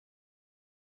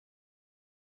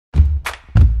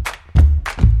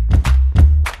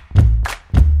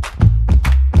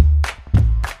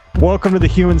Welcome to the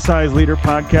Human Size Leader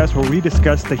Podcast, where we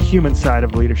discuss the human side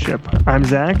of leadership. I'm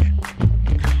Zach.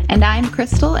 And I'm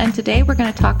Crystal, and today we're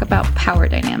going to talk about power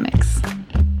dynamics.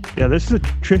 Yeah, this is a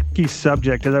tricky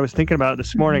subject. As I was thinking about it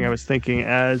this morning, I was thinking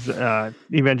as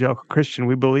evangelical Christian,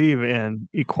 we believe in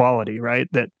equality, right?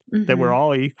 That we're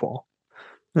all equal.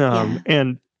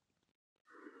 And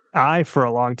I, for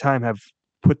a long time, have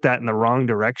put that in the wrong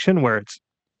direction, where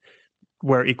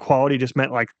equality just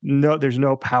meant like, no, there's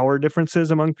no power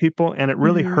differences among people. And it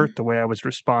really hurt the way I was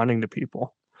responding to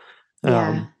people.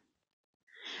 Yeah.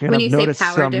 And When I've you say noticed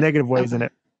power some negative ways in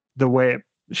it, the way it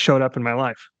showed up in my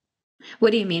life.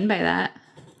 What do you mean by that?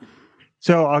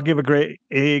 So I'll give a great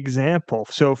example.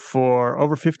 So for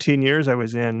over 15 years, I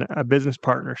was in a business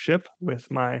partnership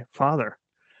with my father.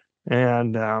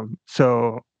 And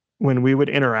so when we would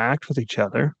interact with each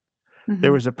other,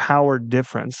 there was a power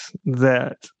difference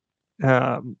that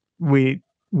we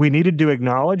needed to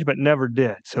acknowledge, but never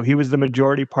did. So he was the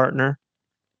majority partner,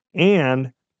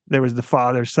 and there was the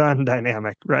father-son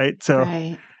dynamic, right? So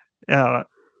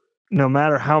no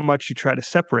matter how much you try to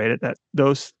separate it, that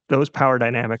those power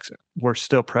dynamics were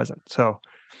still present. So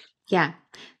yeah,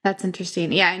 that's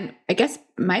interesting. Yeah, and I guess it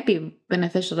might be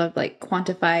beneficial to like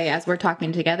quantify as we're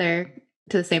talking together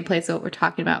to the same place of what we're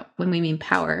talking about when we mean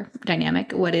power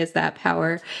dynamic. What is that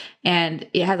power? And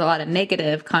it has a lot of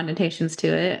negative connotations to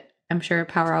it. I'm sure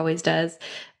power always does,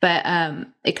 but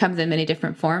it comes in many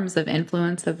different forms of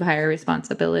influence, of higher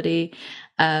responsibility,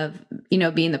 of,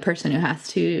 being the person who has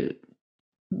to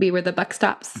be where the buck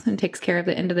stops and takes care of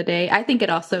the end of the day. I think it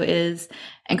also is,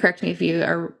 and correct me if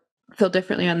you feel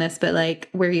differently on this, but like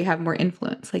where you have more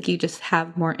influence, like you just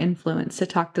have more influence to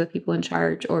talk to the people in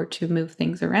charge or to move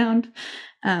things around.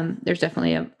 There's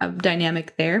definitely a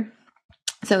dynamic there.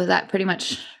 So does that pretty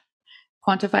much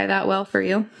quantify that well for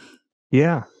you?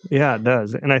 Yeah, it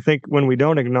does. And I think when we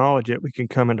don't acknowledge it, we can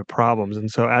come into problems.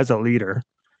 And so as a leader,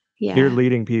 you're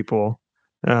leading people,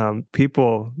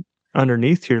 people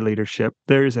underneath your leadership,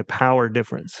 there's a power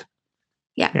difference.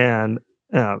 Yeah. And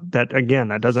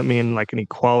that doesn't mean like an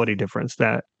equality difference,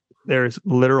 that there's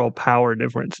literal power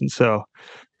difference. And so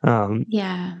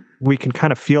we can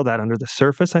kind of feel that under the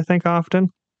surface, I think, often.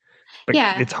 But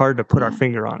it's hard to put our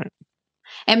finger on it.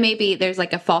 And maybe there's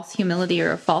like a false humility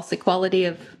or a false equality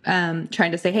of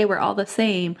trying to say, hey, we're all the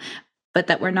same, but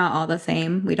that we're not all the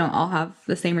same. We don't all have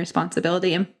the same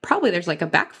responsibility. And probably there's like a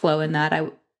backflow in that.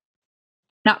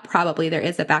 There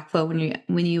is a backflow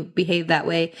when you behave that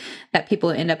way, that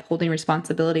people end up holding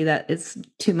responsibility that is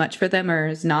too much for them or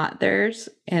is not theirs,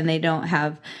 and they don't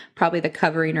have probably the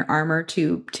covering or armor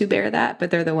to bear that,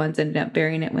 but they're the ones that end up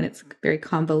bearing it when it's very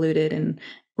convoluted and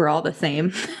we're all the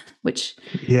same, which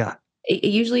it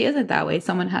usually isn't that way.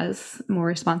 Someone has more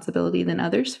responsibility than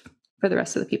others for the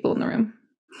rest of the people in the room.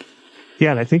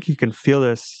 Yeah, and I think you can feel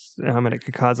this, and it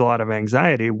can cause a lot of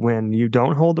anxiety when you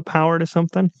don't hold the power to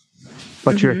something,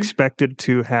 but you're expected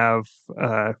to have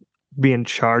be in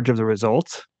charge of the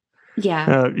results.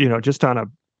 Yeah. Just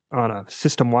on a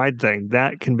system-wide thing,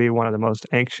 that can be one of the most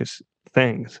anxious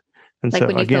things. And like so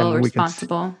when you again, feel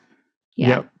responsible.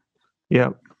 Yep. Yeah,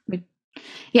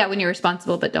 when you're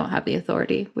responsible but don't have the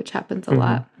authority, which happens a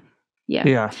lot.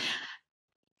 Yeah.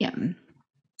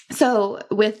 So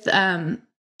with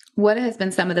what has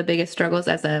been some of the biggest struggles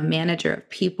as a manager of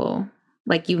people?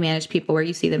 Like you manage people where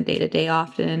you see them day to day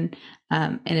often,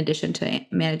 in addition to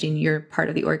managing your part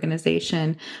of the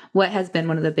organization. What has been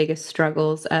one of the biggest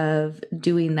struggles of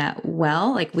doing that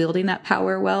well, like wielding that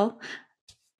power well?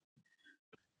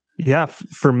 Yeah,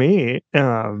 for me,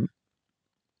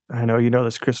 I know you know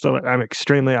this, Crystal, I'm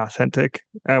extremely authentic.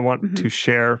 I want to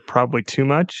share probably too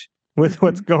much with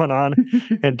what's going on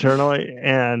internally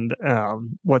and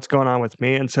what's going on with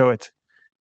me. And so it's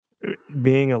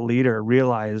being a leader,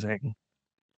 realizing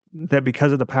that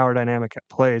because of the power dynamic at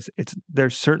plays,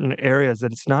 there's certain areas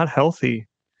that it's not healthy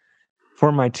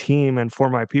for my team and for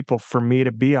my people for me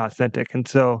to be authentic. And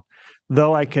so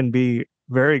though I can be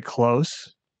very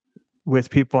close with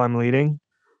people I'm leading,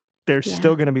 there's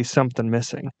still going to be something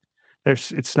missing.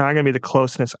 It's not going to be the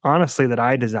closeness, honestly, that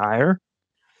I desire.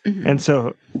 And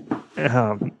so,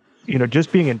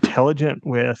 just being intelligent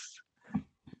with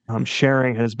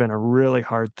sharing has been a really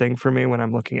hard thing for me when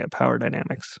I'm looking at power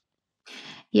dynamics.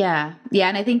 Yeah.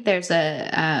 And I think there's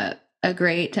a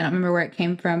great, I don't remember where it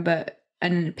came from, but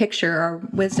a picture or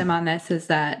wisdom on this is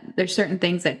that there's certain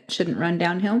things that shouldn't run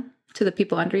downhill to the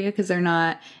people under you because they're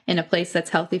not in a place that's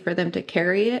healthy for them to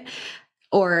carry it,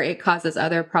 or it causes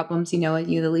other problems,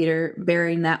 you, the leader,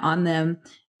 bearing that on them.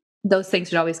 Those things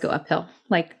should always go uphill,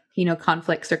 like,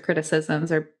 conflicts or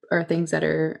criticisms or things that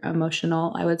are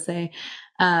emotional, I would say.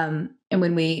 And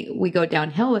when we go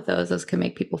downhill with those can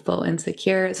make people feel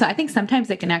insecure. So I think sometimes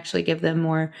it can actually give them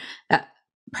more that,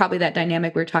 probably that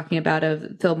dynamic we're talking about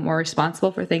of feel more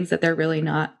responsible for things that they're really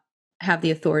not have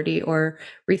the authority or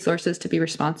resources to be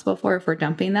responsible for if we're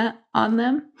dumping that on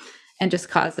them, and just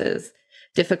causes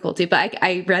difficulty. But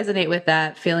I resonate with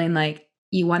that feeling like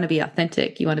you want to be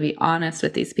authentic, you want to be honest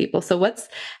with these people. So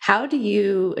how do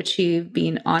you achieve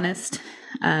being honest,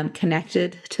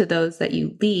 connected to those that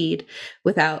you lead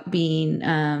without being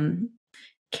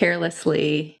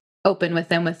carelessly open with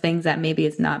them with things that maybe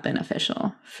is not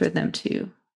beneficial for them to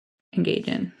engage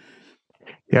in?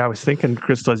 Yeah, I was thinking,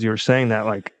 Crystal, as you were saying that,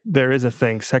 like, there is a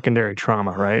thing, secondary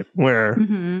trauma, right? Where,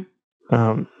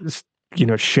 Mm-hmm. s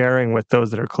sharing with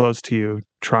those that are close to you,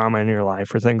 trauma in your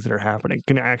life or things that are happening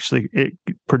can actually it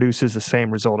produces the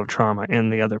same result of trauma in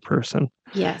the other person.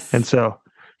 And Yes. so,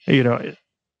 you know,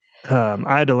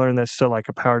 I had to learn this, so, like,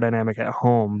 a power dynamic at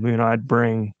home, I'd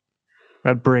bring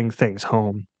things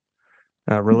home,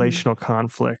 Mm-hmm. relational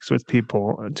conflicts with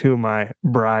people, to my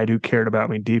bride who cared about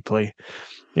me deeply,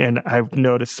 and I've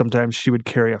noticed sometimes she would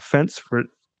carry offense for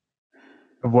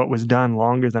of what was done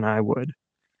longer than I would,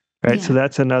 right? So Yeah.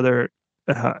 that's another,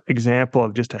 example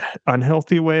of just a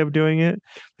unhealthy way of doing it,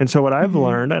 and so what I've Mm-hmm.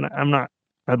 learned, and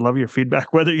I'd love your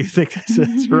feedback whether you think this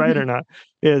is right or not,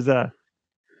 is,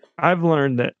 I've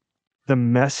learned that the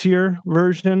messier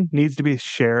version needs to be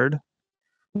shared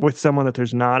with someone that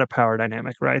there's not a power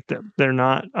dynamic, right? That they're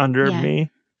not under Yeah.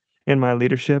 me in my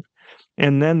leadership,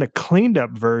 and then the cleaned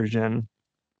up version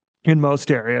in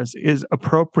most areas is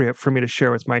appropriate for me to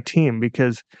share with my team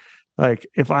because, like,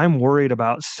 if I'm worried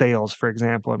about sales, for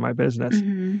example, in my business,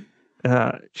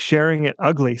 Mm-hmm. sharing it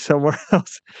ugly somewhere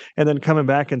else and then coming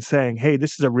back and saying, "Hey,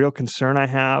 this is a real concern I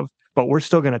have, but we're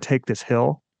still gonna take this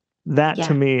hill." That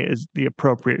to Yeah. me is the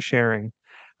appropriate sharing,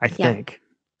 I Yeah. think.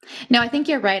 No, I think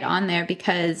you're right on there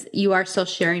because you are still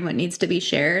sharing what needs to be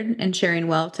shared and sharing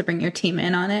well to bring your team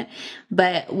in on it.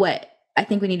 But what I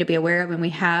think we need to be aware of when we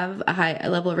have a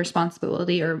level of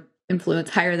responsibility or influence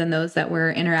higher than those that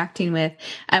we're interacting with,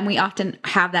 and we often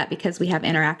have that because we have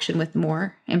interaction with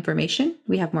more information,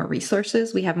 we have more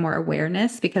resources, we have more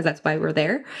awareness because that's why we're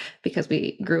there, because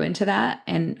we grew into that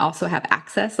and also have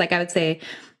access. Like I would say,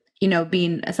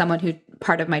 being someone who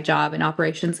part of my job in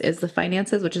operations is the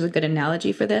finances, which is a good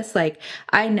analogy for this. Like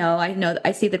I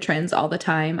see the trends all the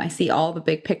time. I see all the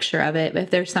big picture of it. But if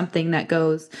there's something that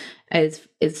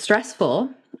is stressful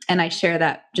and I share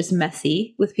that just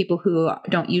messy with people who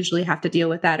don't usually have to deal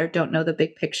with that or don't know the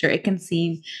big picture, it can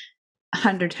seem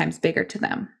 100 times bigger to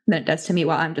them than it does to me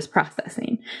while I'm just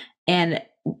processing. And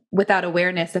without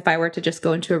awareness, if I were to just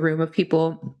go into a room of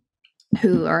people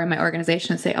who are in my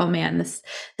organization and say, oh man, this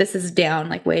is down,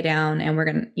 like way down, and we're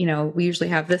gonna, we usually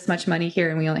have this much money here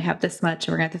and we only have this much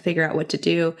and we're gonna have to figure out what to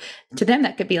do. To them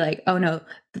that could be like, oh no,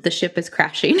 the ship is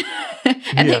crashing.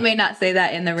 And they Yeah. may not say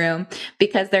that in the room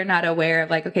because they're not aware of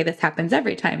like, okay, this happens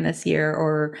every time this year,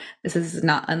 or this is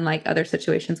not unlike other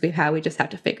situations we've had, we just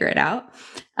have to figure it out.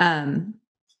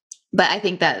 But I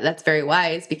think that that's very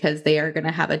wise because they are going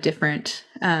to have a different,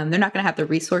 they're not going to have the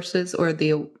resources or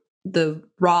the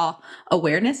raw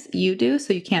awareness you do.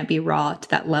 So you can't be raw to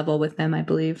that level with them, I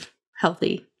believe,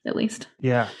 healthy at least.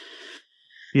 Yeah.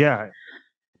 Yeah.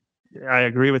 I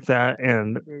agree with that,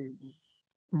 and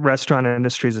restaurant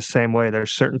industry is the same way.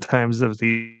 There's certain times of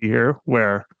the year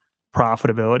where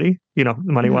profitability,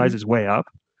 money-wise Mm-hmm. is way up,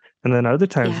 and then other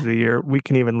times Yeah. of the year, we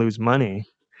can even lose money,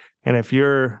 and if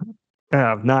you're,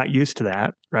 not used to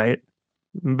that, right?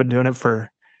 I've been doing it for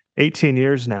 18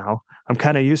 years now. I'm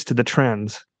kinda used to the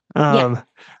trends, Yeah.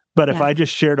 but if Yeah. I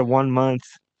just shared a 1 month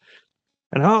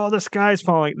and, "Oh, the sky's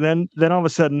falling," then all of a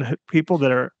sudden, people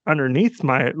that are underneath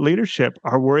my leadership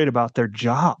are worried about their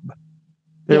job.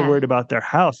 They're Yeah. worried about their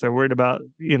house, they're worried about,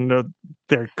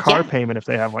 their car Yeah. payment if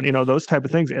they have one, those type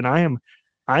of things, and I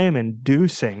am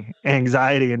inducing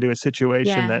anxiety into a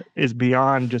situation Yeah. that is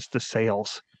beyond just the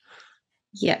sales.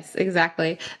 Yes,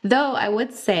 exactly. Though I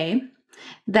would say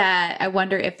that I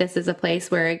wonder if this is a place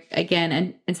where, again,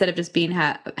 and instead of just being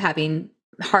having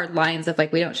hard lines of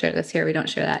like we don't share this here, we don't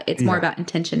share that. It's more Yeah, about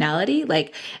intentionality,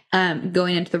 like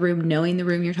going into the room, knowing the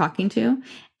room you're talking to,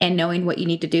 and knowing what you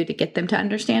need to do to get them to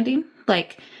understanding.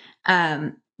 Like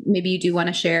maybe you do want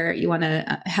to share, you want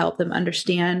to help them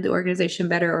understand the organization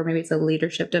better, or maybe it's a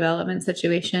leadership development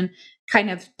situation.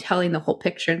 Kind of telling the whole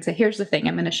picture and say, here's the thing,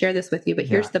 I'm going to share this with you, but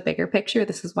yeah, here's the bigger picture.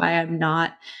 This is why I'm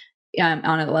not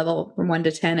on a level from 1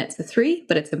 to 10, it's a 3,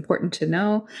 but it's important to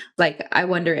know. Like, I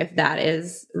wonder if that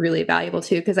is really valuable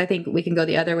too, because I think we can go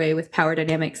the other way with power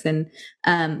dynamics and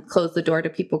close the door to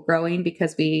people growing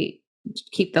because we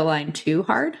keep the line too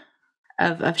hard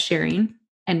of sharing.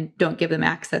 and don't give them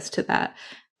access to that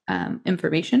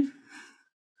information.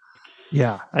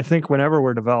 Yeah, I think whenever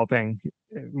we're developing,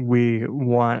 we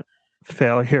want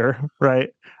failure, right,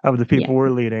 of the Yeah. people we're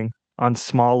leading on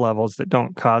small levels that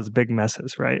don't cause big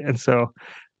messes, right? And so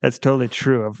that's totally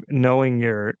true of knowing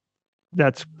your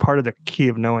that's part of the key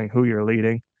of knowing who you're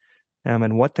leading,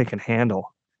 and what they can handle,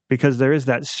 because there is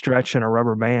that stretch in a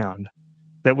rubber band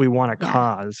that we wanna Yeah.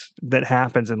 cause that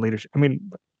happens in leadership. I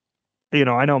mean,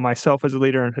 I know myself as a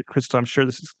leader, and Crystal, I'm sure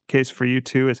this is the case for you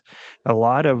too, is a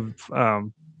lot of,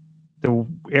 the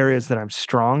areas that I'm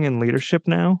strong in leadership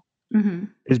now Hmm.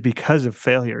 is because of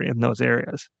failure in those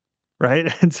areas,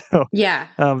 right? And so, Yeah.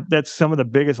 that's some of the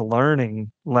biggest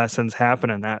learning lessons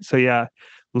happen in that. So, yeah,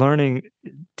 learning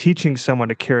teaching someone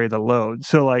to carry the load.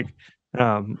 So, like,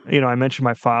 I mentioned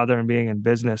my father and being in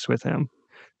business with him,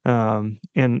 and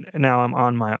now I'm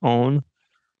on my own,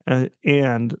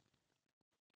 and,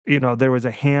 there was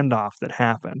a handoff that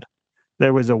happened.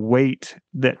 There was a weight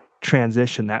that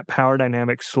transitioned, that power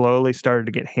dynamic slowly started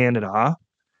to get handed off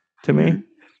to me. Hmm.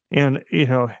 And,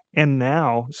 and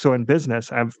now, so in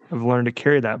business, I've learned to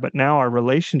carry that, but now our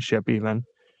relationship even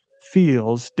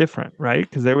feels different, right?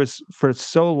 Because there was for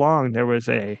so long there was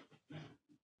a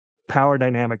power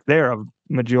dynamic there of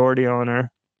majority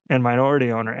owner and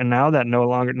minority owner, and now that no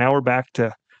longer now we're back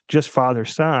to just father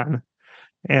son,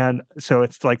 and so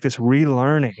it's like this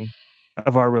relearning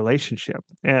of our relationship,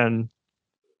 and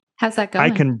How's that I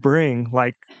going? can bring,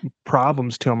 like,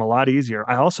 problems to him a lot easier.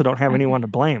 I also don't have Okay. anyone to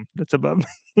blame that's above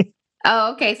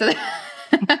Oh, okay. So me.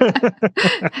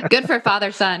 good for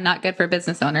father son, not good for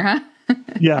business owner, huh?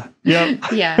 Yeah, yep.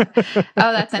 Yeah.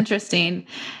 Oh, that's interesting.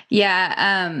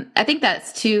 Yeah. I think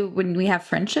that's too when we have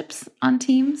friendships on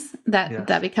teams that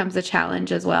Yes. becomes a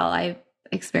challenge as well. I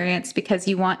experienced because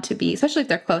you want to be, especially if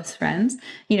they're close friends.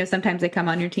 Sometimes they come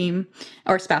on your team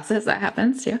or spouses. That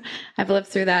happens too. I've lived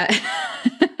through that.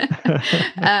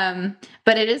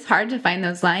 But it is hard to find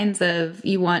those lines of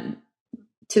you want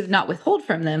to not withhold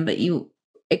from them, but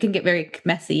it can get very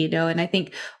messy. And I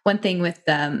think one thing with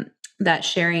that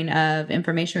sharing of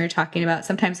information we are talking about,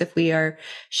 sometimes if we are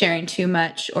sharing too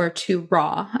much or too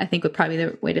raw, I think would probably be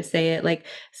the way to say it. Like,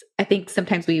 I think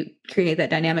sometimes we create that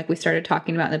dynamic we started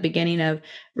talking about in the beginning of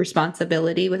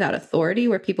responsibility without authority,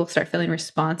 where people start feeling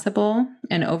responsible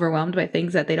and overwhelmed by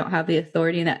things that they don't have the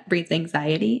authority, and that breeds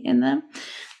anxiety in them.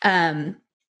 Um,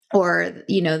 or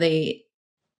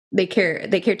they care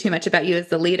too much about you as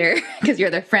the leader because you're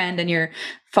their friend and you're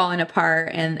falling apart,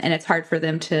 and it's hard for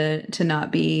them to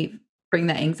not be bring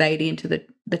that anxiety into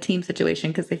the team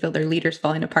situation because they feel their leader's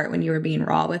falling apart when you were being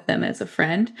raw with them as a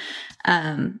friend.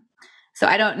 um so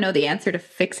I don't know the answer to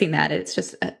fixing that. It's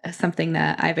just something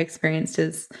that I've experienced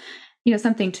is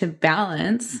something to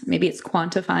balance. Maybe it's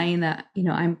quantifying that,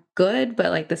 I'm good,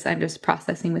 but like this, I'm just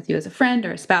processing with you as a friend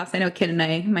or a spouse. I know Kid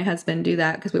and my husband do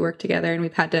that because we work together, and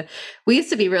we used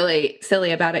to be really silly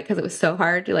about it because it was so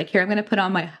hard to like, here, I'm going to put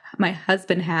on my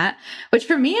husband hat, which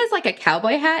for me is like a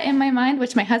cowboy hat in my mind,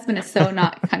 which my husband is so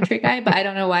not country guy, but I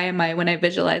don't know why when I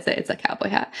visualize it, it's a cowboy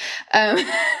hat. Um,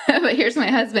 but here's my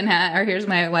husband hat, or here's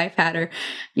my wife hat, or,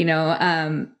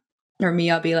 or me,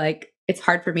 I'll be like, it's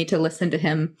hard for me to listen to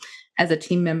him as a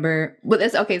team member. Well,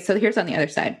 this okay. So here's on the other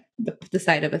side, the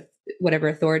side of whatever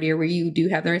authority, or where you do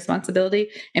have the responsibility,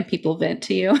 and people vent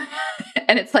to you,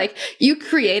 and it's like you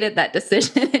created that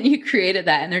decision and you created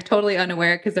that, and they're totally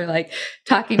unaware because they're like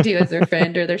talking to you as their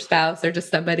friend or their spouse or just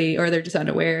somebody, or they're just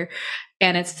unaware,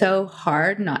 and it's so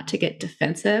hard not to get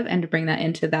defensive and to bring that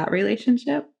into that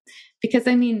relationship, because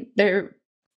I mean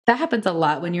that happens a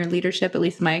lot when you're in leadership. At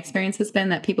least my experience has been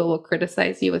that people will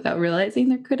criticize you without realizing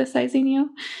they're criticizing you.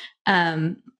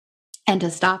 Um, and to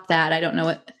stop that, I don't know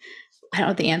what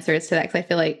the answer is to that, because I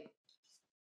feel like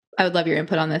I would love your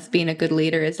input on this. Being a good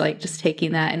leader is like just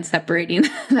taking that and separating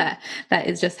that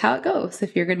is just how it goes.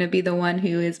 If you're going to be the one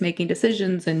who is making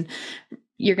decisions, and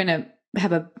you're going to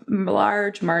have a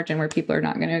large margin where people are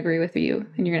not going to agree with you,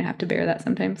 and you're going to have to bear that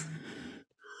sometimes.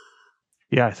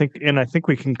 Yeah, I think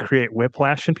we can create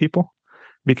whiplash in people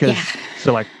Yeah. because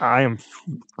so, like, I am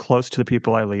close to the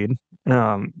people I lead,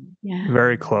 um, Yeah.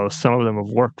 very close. Some of them have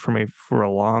worked for me for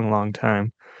a long, long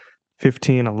time,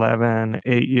 15, 11,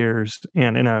 8 years,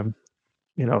 and in a,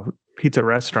 pizza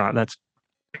restaurant, that's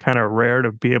kinda rare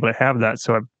to be able to have that,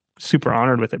 so I'm super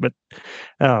honored with it,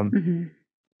 um, Hmm.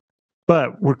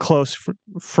 but we're close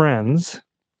friends.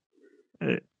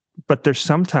 Uh, but there's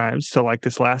sometimes, so like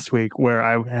this last week, where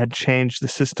I had changed the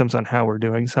systems on how we're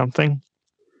doing something,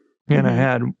 and I Hmm.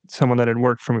 had someone that had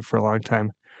worked for me for a long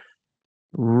time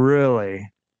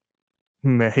really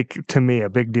make, to me, a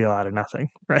big deal out of nothing,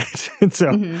 right? And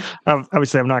so, Hmm.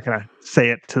 obviously, I'm not gonna say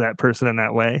it to that person in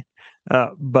that way,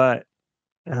 But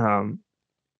um,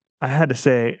 I had to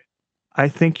say, I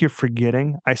think you're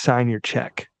forgetting I sign your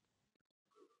check.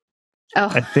 Oh.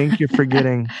 I think you're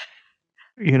forgetting,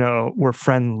 we're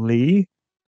friendly,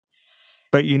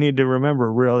 but you need to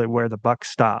remember really where the buck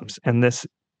stops. And this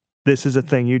is a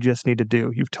thing you just need to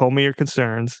do. You've told me your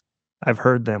concerns. I've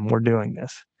heard them. We're doing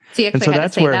this. So you And actually so had to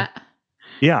that's say where, that?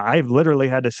 yeah, I've literally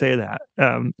had to say that.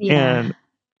 Yeah.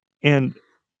 And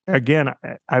again,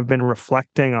 I've been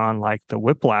reflecting on like the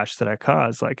whiplash that I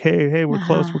caused. Like, hey, we're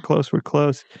close, Uh-huh. we're close, we're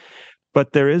close.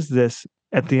 But there is this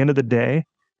at the end of the day,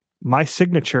 my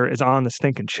signature is on the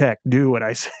stinking check. Do what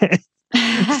I say.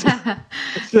 so,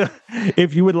 so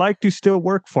if you would like to still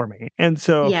work for me, and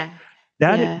so Yeah.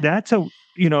 that Yeah. that's a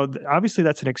obviously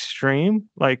that's an extreme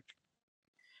like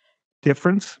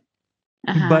difference,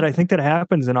 but Uh-huh. I think that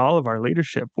happens in all of our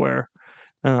leadership where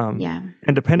um, Yeah.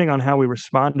 and depending on how we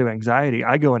respond to anxiety,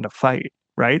 I go into fight,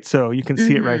 right? So you can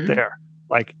see it right Mhm. there.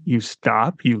 Like you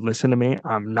stop, you listen to me.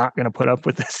 I'm not going to put up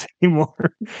with this anymore,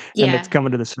 and it's Yeah.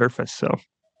 coming to the surface. So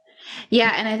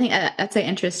Yeah, and I think that's an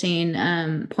interesting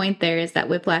point there is that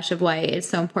whiplash of why it's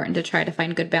so important to try to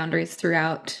find good boundaries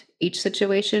throughout each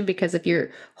situation. Because if you're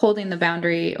holding the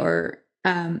boundary or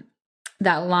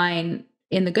that line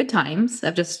in the good times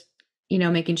of just,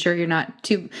 making sure you're not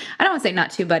too, I don't want to say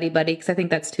not too buddy buddy, because I think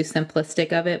that's too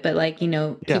simplistic of it, but like,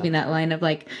 yeah, keeping that line of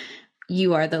like,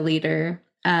 you are the leader,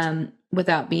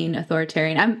 without being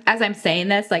authoritarian. As I'm saying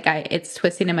this, like it's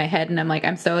twisting in my head and I'm like,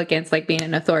 I'm so against like being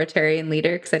an authoritarian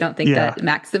leader because I don't think yeah, that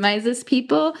maximizes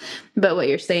people. But what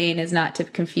you're saying is not to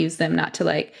confuse them, not to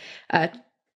like uh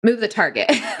move the target,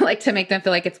 like to make them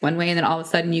feel like it's one way and then all of a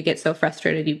sudden you get so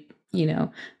frustrated you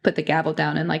put the gavel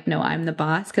down and like, no, I'm the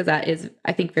boss, because that is,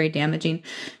 I think, very damaging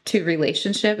to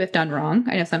relationship if done wrong.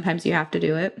 I know sometimes you have to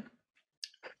do it.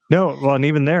 no, well, and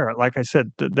even there, like I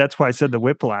said, that's why I said the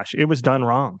whiplash. It was done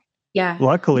wrong. Yeah.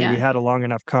 Luckily, we Yeah. had a long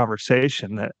enough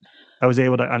conversation that I was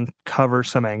able to uncover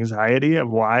some anxiety of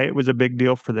why it was a big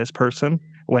deal for this person.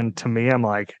 When to me, I'm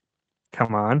like,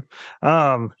 come on.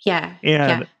 Um, Yeah.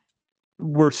 and Yeah.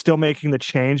 we're still making the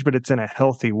change, but it's in a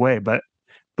healthy way. But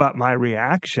my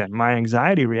reaction, my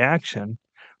anxiety reaction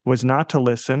was not to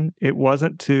listen. It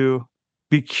wasn't to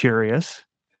be curious,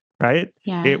 right?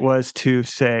 Yeah. It was to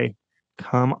say,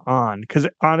 come on. Because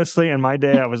honestly, in my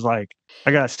day, I was like,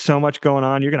 I got so much going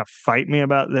on. You're going to fight me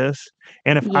about this.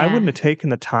 And if I Yeah. wouldn't have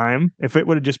taken the time, if it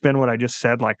would have just been what I just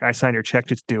said, like I signed your check,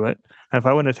 just do it. And if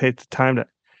I wouldn't have taken the time to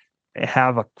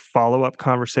have a follow-up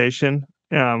conversation,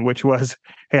 which was,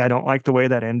 "Hey, I don't like the way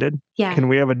that ended. Yeah. Can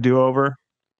we have a do-over?"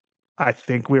 I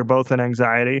think we were both in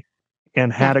anxiety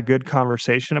and Yeah. had a good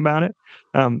conversation about it.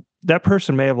 That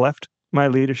person may have left my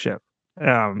leadership,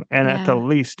 and at the Yeah.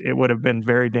 least, it would have been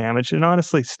very damaged, and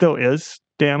honestly, still is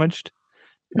damaged,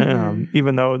 Mhm.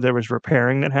 even though there was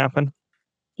repairing that happened.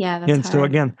 Yeah, that's And so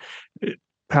hard. again,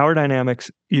 power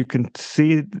dynamics, you can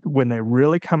see when they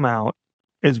really come out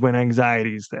is when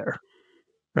anxiety is there,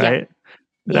 Yeah. right?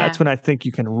 That's Yeah. when I think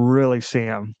you can really see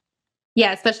them.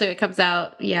 Yeah, especially if it comes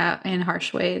out, yeah, in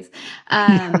harsh ways.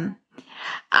 Yeah,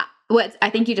 What I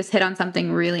think you just hit on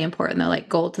something really important though, like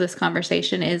gold to this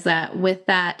conversation is that with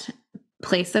that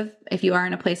place of, if you are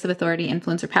in a place of authority,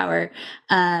 influence, or power,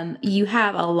 you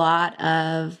have a lot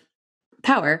of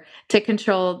power to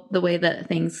control the way that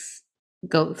things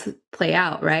play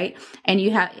out, right? And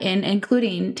you have, in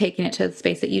including taking it to the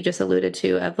space that you just alluded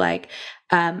to of like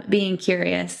being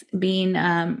curious, being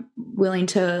willing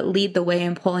to lead the way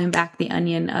and pulling back the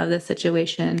onion of the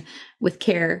situation with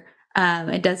care.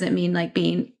 It doesn't mean like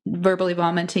being verbally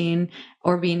vomiting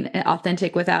or being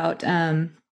authentic without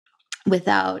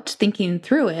thinking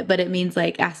through it, but it means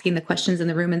like asking the questions in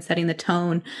the room and setting the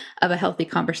tone of a healthy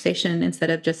conversation instead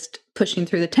of just pushing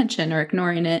through the tension or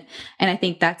ignoring it. And I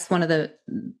think that's one of the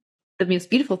most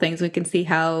beautiful things. We can see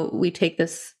how we take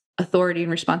this authority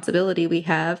and responsibility we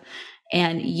have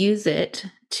and use it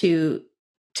to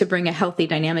bring a healthy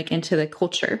dynamic into the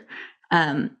culture,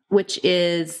 which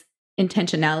is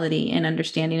intentionality and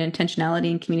understanding,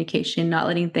 intentionality and communication, not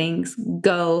letting things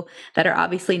go that are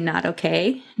obviously not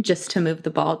okay just to move the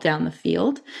ball down the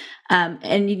field.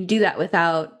 And you do that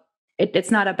without it's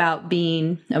not about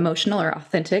being emotional or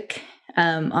authentic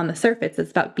on the surface.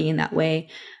 It's about being that way,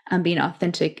 being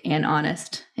authentic and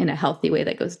honest in a healthy way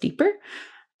that goes deeper.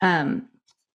 Um,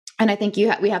 and I think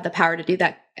we have the power to do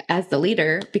that as the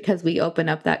leader because we open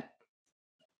up that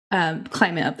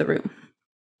climate of the room.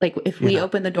 Like if we yeah.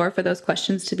 open the door for those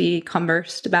questions to be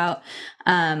conversed about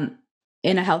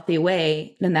in a healthy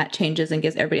way, then that changes and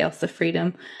gives everybody else the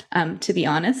freedom to be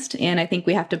honest. And I think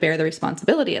we have to bear the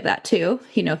responsibility of that too.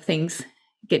 If things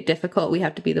get difficult, we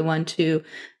have to be the one to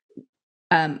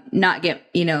not get,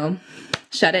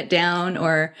 shut it down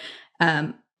or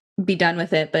be done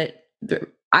with it. But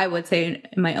I would say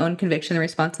in my own conviction, the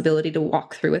responsibility to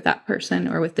walk through with that person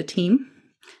or with the team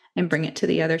and bring it to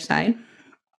the other side.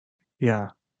 Yeah.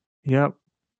 Yep.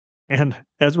 And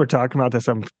as we're talking about this,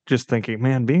 I'm just thinking,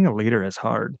 man, being a leader is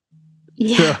hard.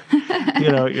 Yeah.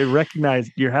 So, you recognize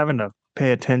you're having to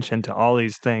pay attention to all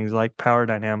these things like power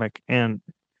dynamic and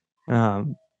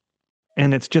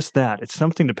it's just that. It's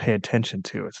something to pay attention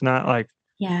to. It's not like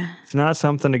Yeah. it's not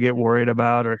something to get worried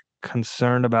about or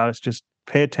concerned about. It's just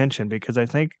pay attention because I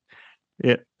think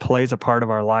it plays a part of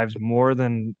our lives more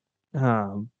than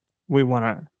we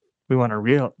wanna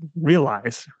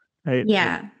realize. Right?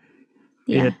 Yeah.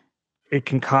 Yeah. It it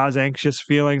can cause anxious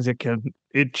feelings.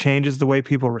 It changes the way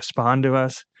people respond to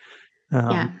us.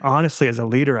 Yeah. Honestly, as a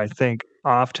leader, I think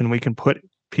often we can put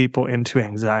people into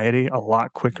anxiety a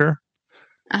lot quicker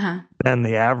Uh-huh. than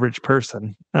the average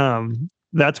person.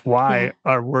 That's why Yeah.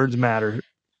 our words matter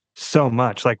so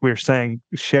much. Like we were saying,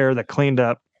 share the cleaned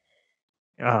up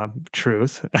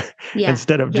truth Yeah.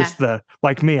 instead of Yeah. just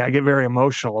like me, I get very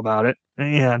emotional about it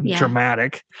and Yeah.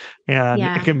 dramatic, and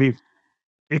Yeah.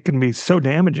 it can be so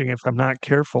damaging if I'm not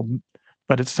careful.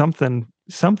 But it's something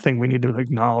we need to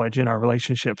acknowledge in our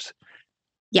relationships.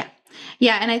 Yeah.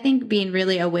 Yeah. And I think being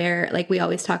really aware, like we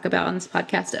always talk about on this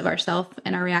podcast, of ourself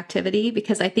and our reactivity,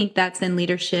 because I think that's in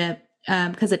leadership,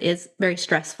 because it is very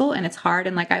stressful and it's hard.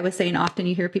 And like I was saying, often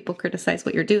you hear people criticize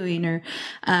what you're doing or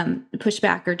push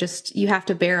back, or just you have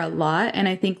to bear a lot. And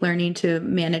I think learning to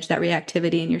manage that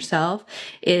reactivity in yourself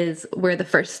is where the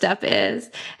first step is,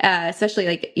 especially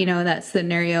like, that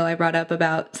scenario I brought up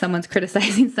about someone's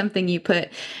criticizing something you put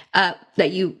up that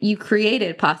you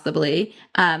created possibly.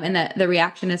 And that the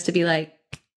reaction is to be like,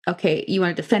 okay, you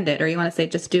want to defend it, or you want to say,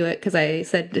 just do it because I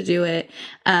said to do it.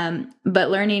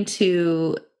 But learning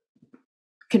to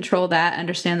control that,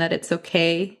 understand that it's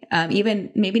okay.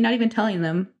 Even maybe not even telling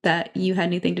them that you had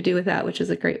anything to do with that, which is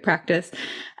a great practice.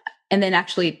 And then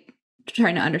actually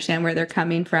trying to understand where they're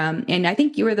coming from. And I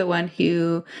think you were the one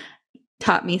who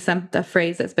taught me the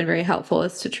phrase that's been very helpful,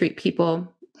 is to treat people.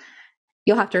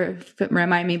 You'll have to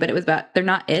remind me, but it was about, they're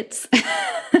not it's.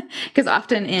 Because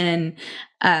often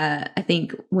I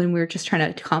think when we're just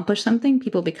trying to accomplish something,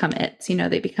 people become it's,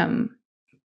 they become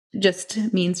just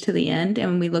means to the end.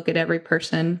 And when we look at every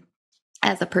person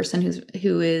as a person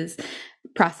who is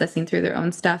processing through their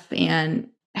own stuff and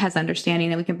has understanding,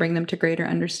 that we can bring them to greater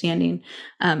understanding,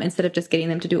 instead of just getting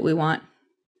them to do what we want,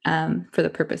 for the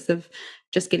purpose of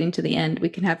just getting to the end. We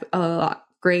can have a lot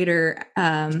greater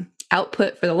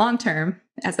output for the long term,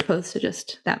 as opposed to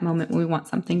just that moment when we want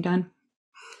something done.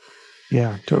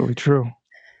 Yeah, totally true.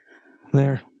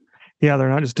 They're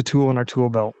not just a tool in our tool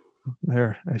belt.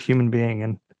 They're a human being,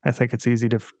 and I think it's easy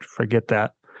to forget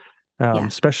that,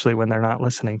 especially when they're not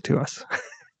listening to us.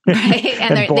 Right,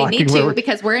 and they need to,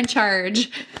 because we're in charge.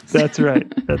 That's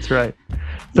right. That's right.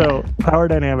 So power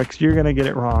dynamics, you're going to get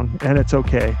it wrong, and it's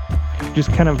okay.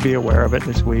 Just kind of be aware of it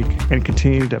this week and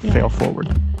continue to fail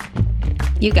forward.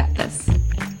 You got this.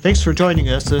 Thanks for joining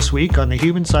us this week on the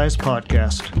Human Size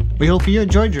Podcast. We hope you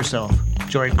enjoyed yourself.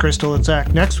 Join Crystal and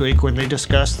Zach next week when they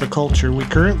discuss the culture we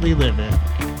currently live in.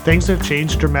 Things have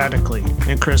changed dramatically,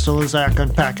 and Crystal and Zach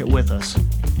unpack it with us.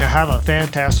 Now have a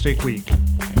fantastic week.